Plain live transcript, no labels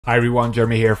Hi everyone,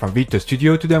 Jeremy here from Vita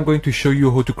Studio. Today I'm going to show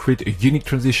you how to create a unique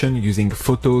transition using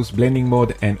photos, blending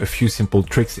mode, and a few simple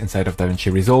tricks inside of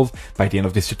Davinci Resolve. By the end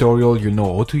of this tutorial, you'll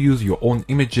know how to use your own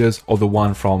images or the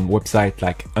one from websites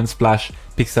like Unsplash,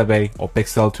 Pixabay, or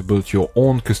Pexel to build your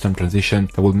own custom transition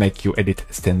that will make your edit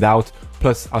stand out.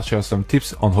 Plus, I'll share some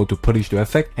tips on how to polish the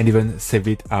effect and even save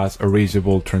it as a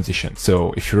erasable transition.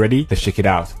 So if you're ready, let's check it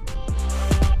out.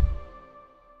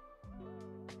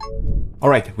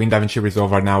 Alright, we're in Davinci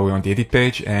Resolve right now, we're on the edit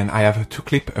page and I have two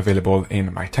clips available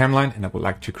in my timeline and I would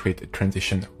like to create a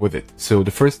transition with it. So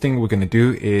the first thing we're going to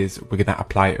do is we're going to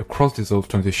apply a cross dissolve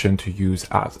transition to use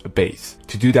as a base.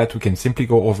 To do that, we can simply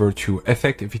go over to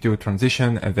Effect, Video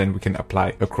Transition, and then we can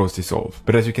apply a cross dissolve.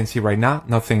 But as you can see right now,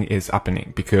 nothing is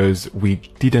happening because we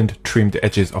didn't trim the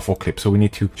edges of our clip. So we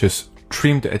need to just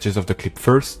trim the edges of the clip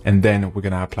first, and then we're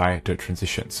gonna apply the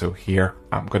transition. So here,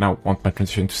 I'm gonna want my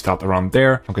transition to start around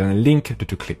there. I'm gonna link the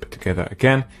two clips together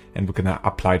again, and we're gonna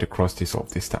apply the cross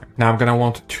dissolve this time. Now I'm gonna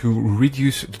want to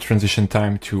reduce the transition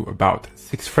time to about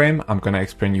 6 frames. I'm gonna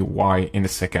explain you why in a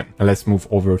second. Now let's move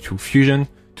over to Fusion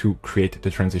to create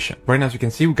the transition. Right now, as you can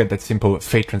see, we got that simple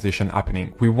fade transition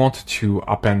happening. We want to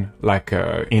happen like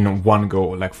in one go,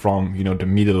 like from, the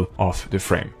middle of the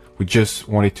frame. We just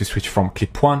wanted to switch from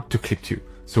clip 1 to clip 2.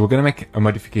 So we're going to make a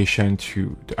modification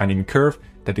to the aligning curve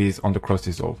that is on the cross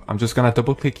dissolve. I'm just going to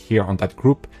double click here on that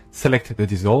group, select the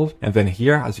dissolve, and then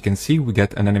here, as you can see, we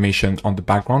get an animation on the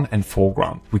background and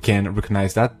foreground. We can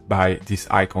recognize that by this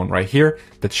icon right here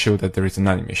that shows that there is an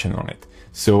animation on it.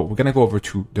 So we're going to go over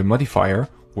to the modifier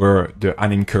where the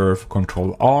aligning curve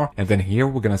control R, and then here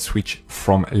we're going to switch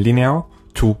from linear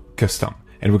to custom.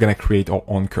 And we're going to create our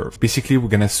own curve. Basically, we're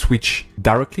going to switch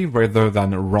directly rather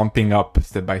than ramping up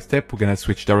step by step. We're going to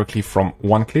switch directly from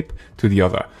one clip to the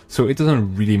other. So it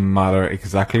doesn't really matter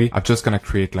exactly. I'm just going to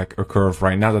create like a curve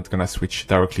right now that's going to switch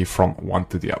directly from one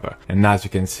to the other. And as you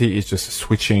can see, it's just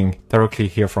switching directly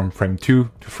here from frame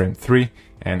 2 to frame 3.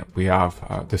 And we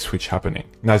have the switch happening.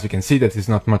 Now, as you can see, that is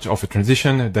not much of a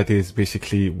transition. That is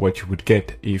basically what you would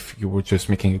get if you were just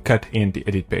making a cut in the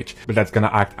edit page. But that's gonna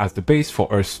act as the base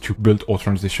for us to build our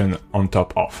transition on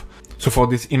top of. So for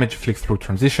this image flick through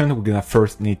transition, we're gonna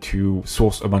first need to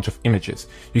source a bunch of images.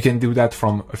 You can do that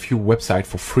from a few websites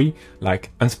for free,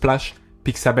 like Unsplash,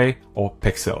 Pixabay, or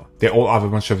Pexel. They all have a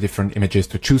bunch of different images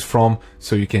to choose from,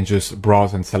 so you can just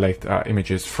browse and select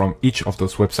images from each of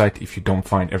those websites if you don't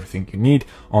find everything you need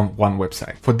on one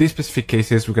website. For these specific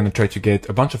cases, we're going to try to get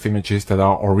a bunch of images that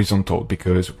are horizontal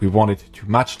because we want it to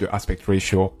match the aspect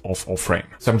ratio of our frame.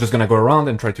 So I'm just going to go around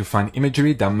and try to find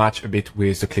imagery that match a bit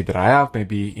with the clip that I have,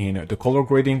 maybe in the color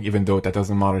grading, even though that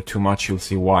doesn't matter too much. You'll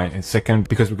see why in a second,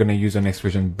 because we're going to use an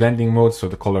expression blending mode, so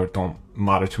the color don't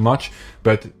matter too much,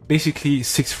 but basically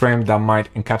 6 frames that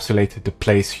might encapsulate the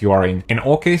place you are in. In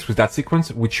our case, with that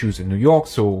sequence, we choose New York,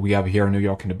 so we have here New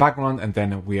York in the background, and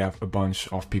then we have a bunch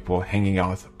of people hanging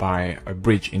out by a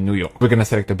bridge in New York. We're gonna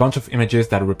select a bunch of images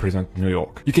that represent New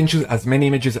York. You can choose as many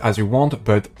images as you want,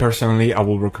 but personally, I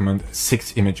will recommend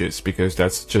 6 images because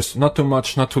that's just not too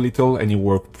much, not too little, and you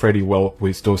work pretty well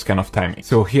with those kind of timing.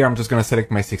 So here, I'm just gonna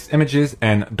select my 6 images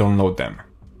and download them.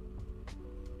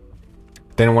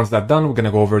 Then once that's done, we're going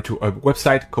to go over to a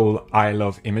website called I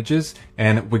Love Images,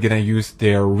 and we're going to use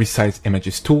their resize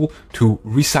images tool to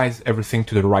resize everything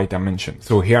to the right dimension.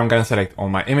 So here I'm going to select all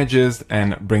my images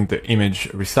and bring the image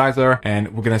resizer, and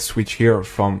we're going to switch here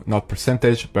from not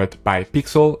percentage, but by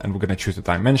pixel, and we're going to choose the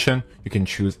dimension. You can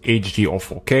choose HD or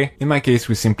 4K. In my case,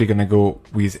 we're simply going to go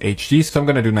with HD. So I'm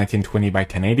going to do 1920 by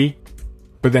 1080.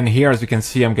 But then here, as you can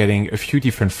see, I'm getting a few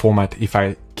different formats if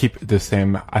I keep the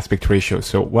same aspect ratio.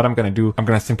 So what I'm going to do, I'm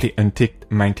going to simply untick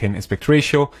maintain aspect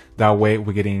ratio. That way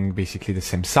we're getting basically the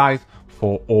same size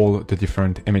for all the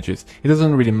different images. It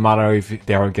doesn't really matter if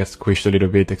they are get squished a little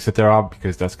bit, etc.,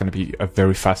 because that's going to be a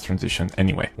very fast transition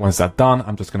anyway. Once that's done,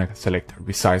 I'm just going to select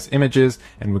resize images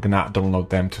and we're going to download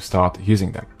them to start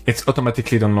using them. It's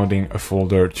automatically downloading a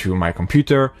folder to my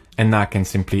computer, and now I can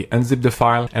simply unzip the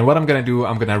file. And what I'm going to do,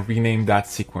 I'm going to rename that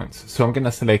sequence. So I'm going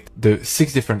to select the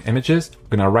 6 different images. I'm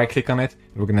going to right click on it.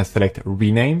 And we're going to select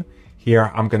rename.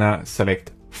 Here, I'm going to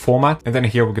select format. And then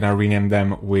here, we're going to rename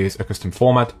them with a custom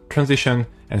format, transition,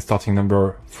 and starting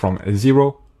number from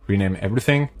 0, rename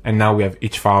everything. And now we have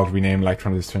each file renamed like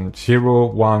transition 0,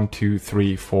 1, 2,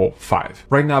 3, 4, 5.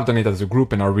 Right now I've done it as a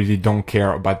group and I really don't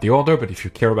care about the order, but if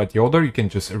you care about the order, you can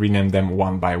just rename them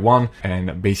one by one.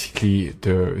 And basically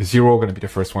the 0 going to be the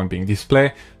first one being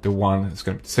displayed, the 1 is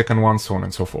going to be the second one, so on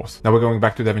and so forth. Now we're going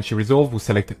back to Davinci Resolve, we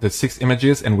select the 6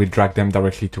 images and we drag them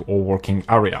directly to our working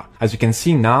area. As you can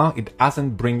see now, it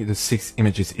hasn't bring the 6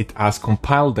 images, it has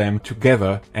compiled them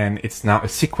together and it's now a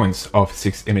sequence of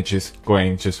 6 images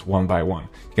going just one by one.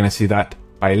 You're going to see that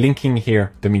by linking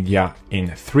here the media in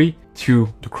 3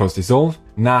 to the cross dissolve.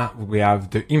 Now we have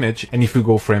the image, and if we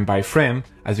go frame by frame,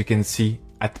 as you can see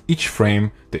at each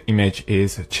frame, the image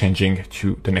is changing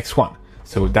to the next one.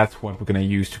 So that's what we're going to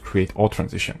use to create our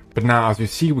transition. But now, as you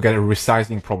see, we got a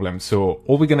resizing problem. So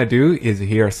all we're going to do is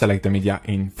here, select the media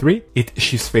in 3, hit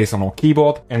shift space on our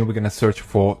keyboard, and we're going to search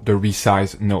for the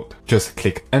resize node. Just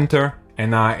click enter.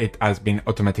 And now it has been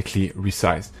automatically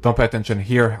resized. Don't pay attention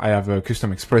here, I have a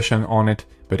custom expression on it,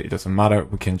 but it doesn't matter.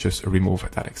 We can just remove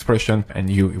that expression and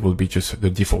it will be just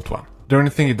the default one. The only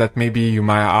thing is that maybe you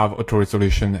might have auto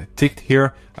resolution ticked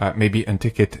here, maybe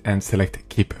untick it and select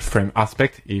keep frame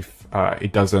aspect if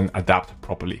it doesn't adapt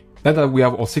properly. Now that we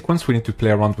have our sequence, we need to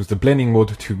play around with the blending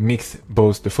mode to mix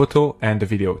both the photo and the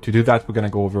video. To do that, we're going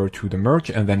to go over to the merge,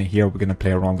 and then here we're going to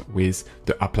play around with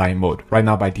the apply mode. Right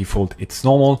now, by default, it's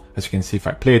normal. As you can see, if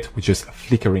I play it, we're just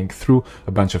flickering through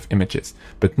a bunch of images.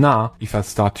 But now, if I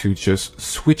start to just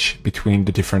switch between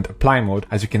the different apply mode,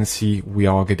 as you can see, we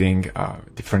are getting a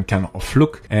different kind of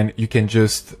look, and you can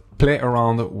just play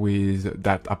around with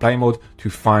that apply mode to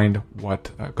find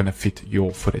what gonna fit your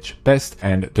footage best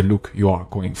and the look you are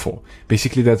going for.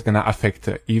 Basically, that's gonna affect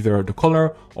either the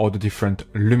color or the different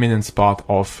luminance part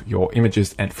of your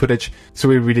images and footage.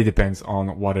 So it really depends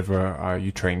on whatever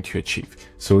you're trying to achieve.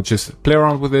 So just play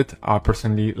around with it. I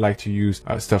personally like to use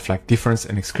stuff like difference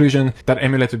and exclusion that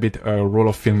emulate a bit a roll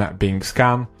of film being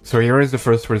scanned. So here is the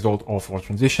first result of our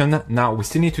transition. Now we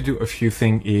still need to do a few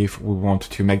things if we want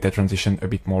to make that transition a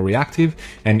bit more reactive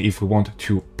and if we want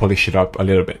to polish it up a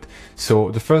little bit.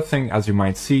 So the first thing, as you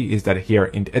might see, is that here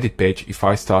in the edit page, if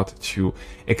I start to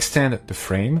extend the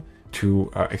frame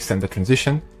to extend the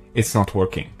transition, it's not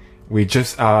working. We're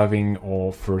just having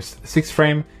our first 6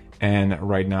 frame, and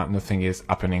right now nothing is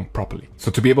happening properly.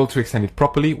 So to be able to extend it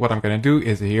properly, what I'm going to do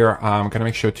is here, I'm going to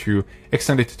make sure to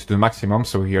extend it to the maximum.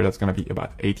 So here that's going to be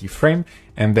about 80 frame.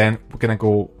 And then we're going to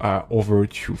go over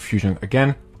to Fusion again.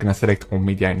 I'm going to select all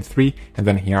media in 3. And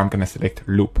then here I'm going to select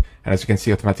loop. And as you can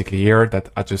see automatically here,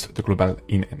 that adjusts the global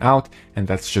in and out. And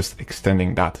that's just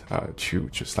extending that to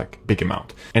just like big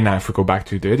amount. And now if we go back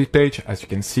to the edit page, as you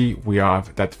can see, we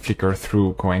have that flicker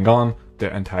through going on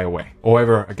the entire way.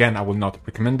 However, again, I will not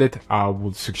recommend it. I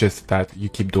would suggest that you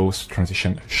keep those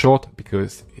transitions short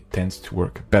because it tends to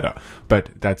work better. But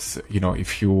that's, you know,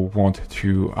 if you want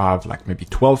to have like maybe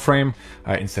 12 frame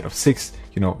instead of 6,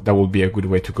 you know, that will be a good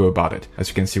way to go about it. As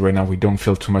you can see right now, we don't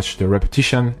feel too much the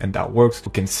repetition, and that works.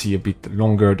 We can see a bit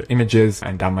longer the images,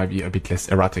 and that might be a bit less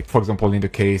erratic. For example, in the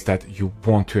case that you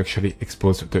want to actually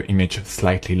expose the image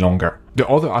slightly longer. The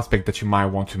other aspect that you might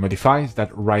want to modify is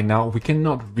that right now we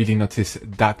cannot really notice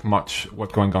that much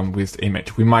what's going on with the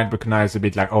image. We might recognize a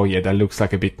bit like, oh yeah, that looks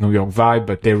like a bit New York vibe,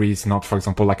 but there is not, for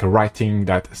example, like a writing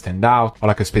that stand out or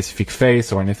like a specific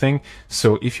face or anything.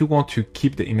 So if you want to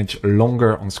keep the image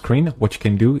longer on screen, what you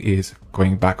can do is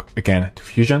going back again to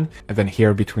Fusion, and then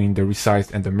here between the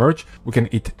resize and the merge, we can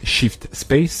hit shift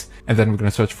space, and then we're going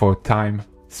to search for time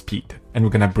speed, and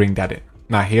we're going to bring that in.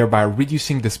 Now here, by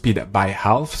reducing the speed by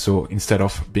half, so instead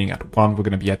of being at 1, we're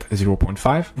going to be at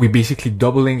 0.5. We're basically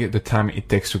doubling the time it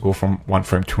takes to go from one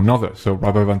frame to another. So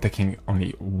rather than taking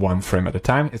only 1 frame at a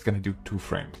time, it's going to do 2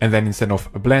 frames. And then instead of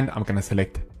a blend, I'm going to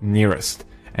select nearest.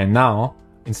 And now,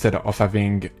 instead of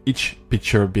having each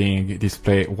picture being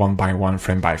displayed 1 by 1,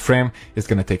 frame by frame, it's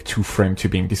going to take 2 frames to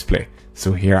being displayed.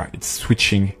 So here it's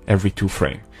switching every 2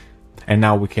 frames. And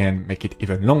now we can make it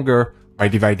even longer by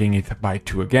dividing it by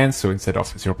 2 again. So instead of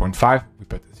 0.5, we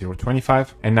put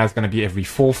 0.25, and that's going to be every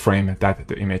 4 frame that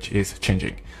the image is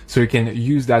changing. So you can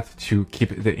use that to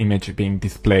keep the image being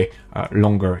displayed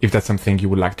longer if that's something you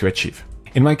would like to achieve.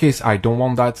 In my case, I don't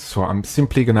want that, so I'm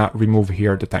simply gonna remove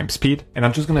here the time speed, and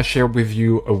I'm just gonna share with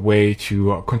you a way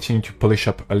to continue to polish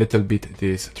up a little bit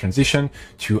this transition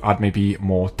to add maybe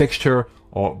more texture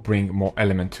or bring more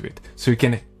element to it. So you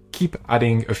can keep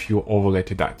adding a few overlay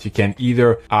to that. You can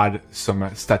either add some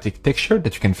static texture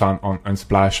that you can find on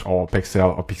Unsplash or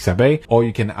Pexel or Pixabay, or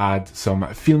you can add some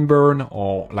film burn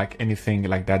or like anything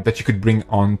like that that you could bring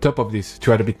on top of this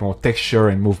to add a bit more texture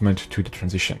and movement to the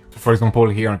transition. So for example,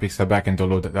 here on Pixabay, I can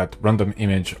download that random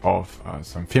image of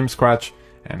some film scratch,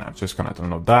 and I'm just gonna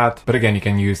download that. But again, you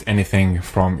can use anything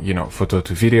from, you know, photo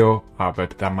to video,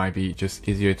 but that might be just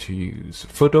easier to use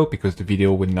photo because the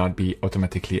video will not be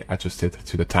automatically adjusted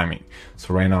to the timing.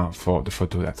 So right now for the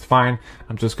photo, that's fine.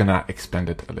 I'm just gonna expand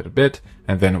it a little bit,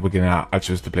 and then we're gonna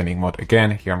adjust the blending mode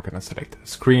again. Here I'm gonna select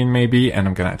screen maybe, and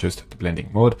I'm gonna adjust the blending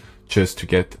mode just to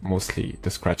get mostly the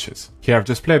scratches. Here I've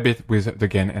just played a bit with the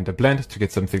gain and the blend to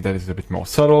get something that is a bit more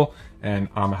subtle, and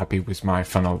I'm happy with my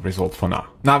final result for now.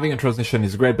 Now, having a transition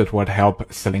is great, but what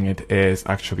helps selling it is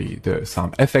actually the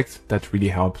sound effects that really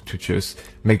help to just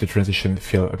make the transition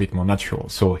feel a bit more natural.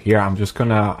 So here I'm just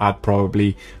gonna add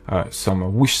probably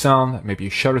some whoosh sound, maybe a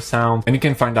shutter sound, and you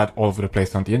can find that all over the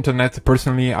place on the internet.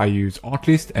 Personally, I use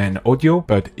Artlist and Audio,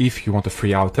 but if you want a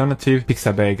free alternative,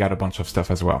 Pixabay got a bunch of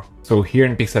stuff as well. So here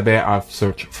in Pixabay, I've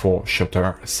searched for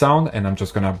shutter sound, and I'm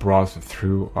just gonna browse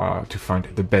through to find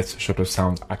the best shutter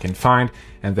sound I can find,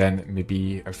 and then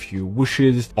maybe a few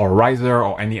whooshes or riser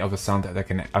or any other sound that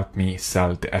can help me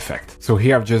sell the effect. So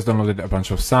here I've just downloaded a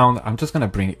bunch of sound. I'm just gonna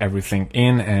bring everything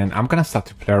in, and I'm gonna start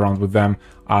to play around with them,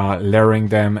 layering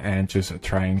them and just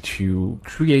trying to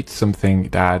create something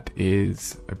that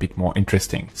is a bit more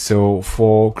interesting. So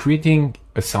for creating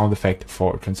a sound effect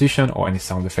for a transition or any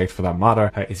sound effect for that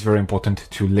matter, it's very important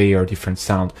to layer different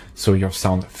sound so your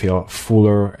sound feel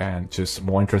fuller and just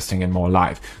more interesting and more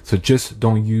live. So just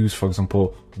don't use, for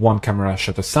example, one camera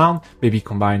shutter sound, maybe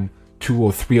combine 2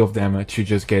 or 3 of them to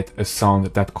just get a sound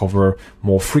that cover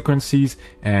more frequencies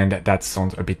and that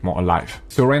sounds a bit more alive.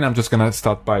 So right now I'm just gonna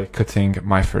start by cutting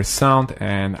my first sound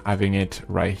and having it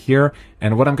right here.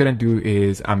 And what I'm gonna do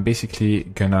is I'm basically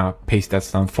gonna paste that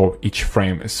sound for each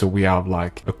frame, so we have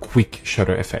like a quick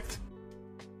shutter effect.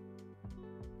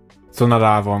 So now that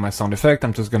I have all my sound effect,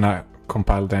 I'm just gonna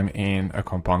compile them in a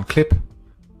compound clip,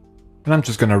 and I'm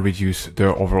just gonna reduce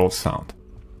the overall sound.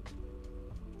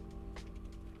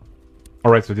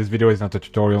 Alright, so this video is not a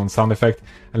tutorial on sound effect,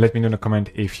 and let me know in a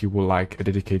comment if you would like a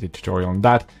dedicated tutorial on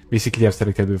that. Basically, I've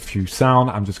selected a few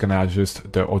sound. I'm just gonna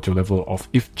adjust the audio level of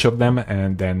each of them,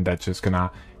 and then that's just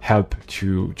gonna help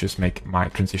to just make my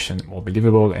transition more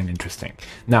believable and interesting.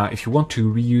 Now, if you want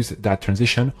to reuse that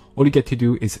transition, all you get to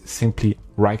do is simply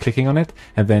right-clicking on it,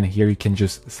 and then here you can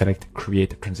just select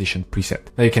Create Transition Preset.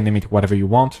 Now you can name it whatever you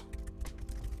want.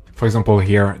 For example,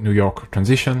 here, New York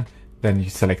transition, then you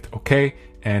select OK,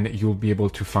 and you'll be able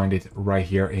to find it right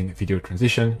here in video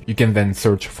transition. You can then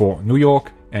search for New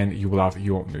York, and you will have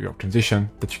your New York transition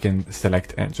that you can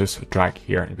select and just drag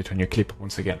here in between your clip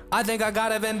once again. I think I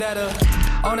got a vendetta.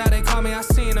 Oh, now they call me, I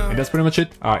seen them. And that's pretty much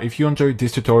it. If you enjoyed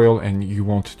this tutorial and you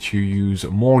want to use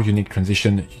more unique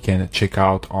transition, you can check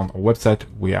out on our website.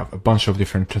 We have a bunch of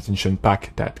different transition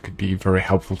pack that could be very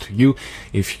helpful to you.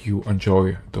 If you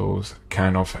enjoy those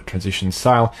kind of transition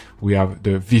style, we have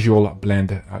the visual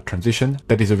blend transition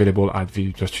that is available at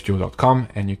videostudio.com,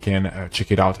 and you can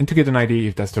check it out. And to get an idea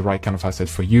if that's the right kind of asset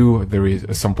for you, there is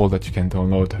a sample that you can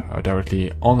download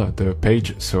directly on the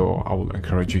page, so I will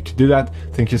encourage you to do that.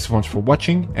 Thank you so much for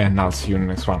watching, and I'll see you in the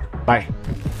next one. Bye.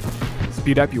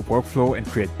 Speed up your workflow and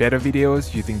create better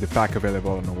videos using the pack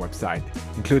available on our website,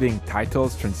 including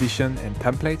titles, transition, and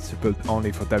templates built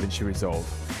only for Davinci Resolve.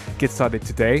 Get started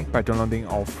today by downloading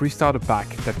our free starter pack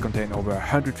that contains over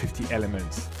 150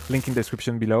 elements. Link in the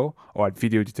description below or at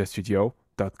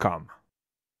videostudio.com.